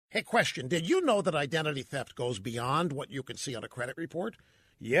Hey, question. Did you know that identity theft goes beyond what you can see on a credit report?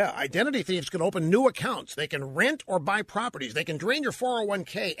 Yeah, identity thieves can open new accounts. They can rent or buy properties. They can drain your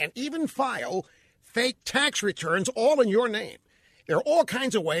 401k and even file fake tax returns all in your name. There are all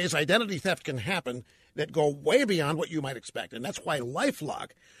kinds of ways identity theft can happen that go way beyond what you might expect. And that's why LifeLock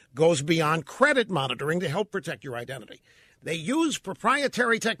goes beyond credit monitoring to help protect your identity. They use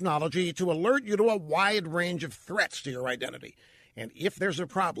proprietary technology to alert you to a wide range of threats to your identity. And if there's a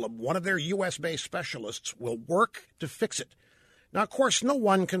problem, one of their U.S.-based specialists will work to fix it. Now, of course, no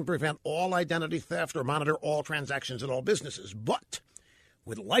one can prevent all identity theft or monitor all transactions at all businesses. But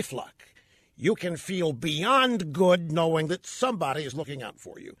with LifeLock, you can feel beyond good knowing that somebody is looking out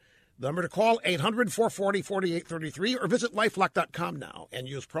for you. The number to call, 800-440-4833, or visit lifelock.com now and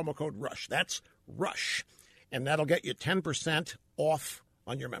use promo code RUSH. That's RUSH. And that'll get you 10% off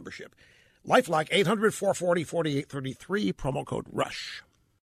on your membership. LifeLock, 800-440-4833, promo code RUSH.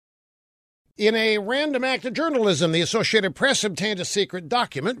 In a random act of journalism, the Associated Press obtained a secret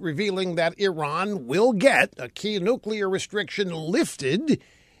document revealing that Iran will get a key nuclear restriction lifted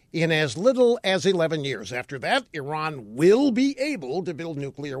in as little as 11 years. After that, Iran will be able to build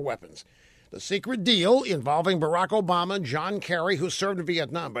nuclear weapons. The secret deal involving Barack Obama, John Kerry, who served in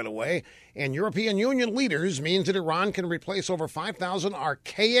Vietnam, by the way, and European Union leaders means that Iran can replace over 5,000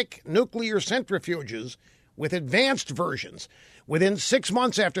 archaic nuclear centrifuges with advanced versions. Within 6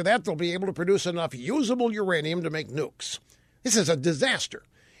 months after that, they'll be able to produce enough usable uranium to make nukes. This is a disaster.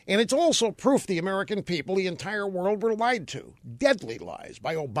 And it's also proof the American people, the entire world, were lied to. Deadly lies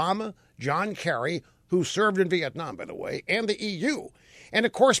by Obama, John Kerry, who served in Vietnam, by the way, and the EU. And,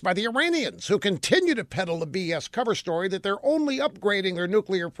 of course, by the Iranians, who continue to peddle the BS cover story that they're only upgrading their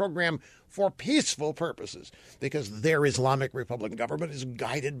nuclear program for peaceful purposes because their Islamic Republican government is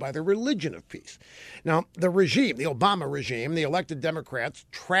guided by the religion of peace. Now, the regime, the Obama regime, the elected Democrats,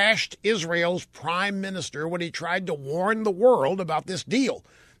 trashed Israel's prime minister when he tried to warn the world about this deal.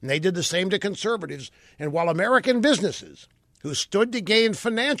 And they did the same to conservatives. And while American businesses who stood to gain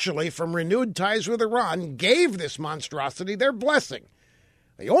financially from renewed ties with Iran gave this monstrosity their blessing,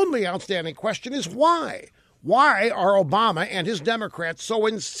 the only outstanding question is why? Why are Obama and his Democrats so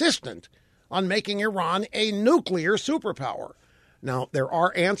insistent on making Iran a nuclear superpower? Now, there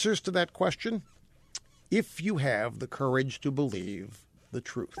are answers to that question if you have the courage to believe the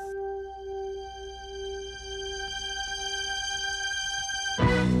truth.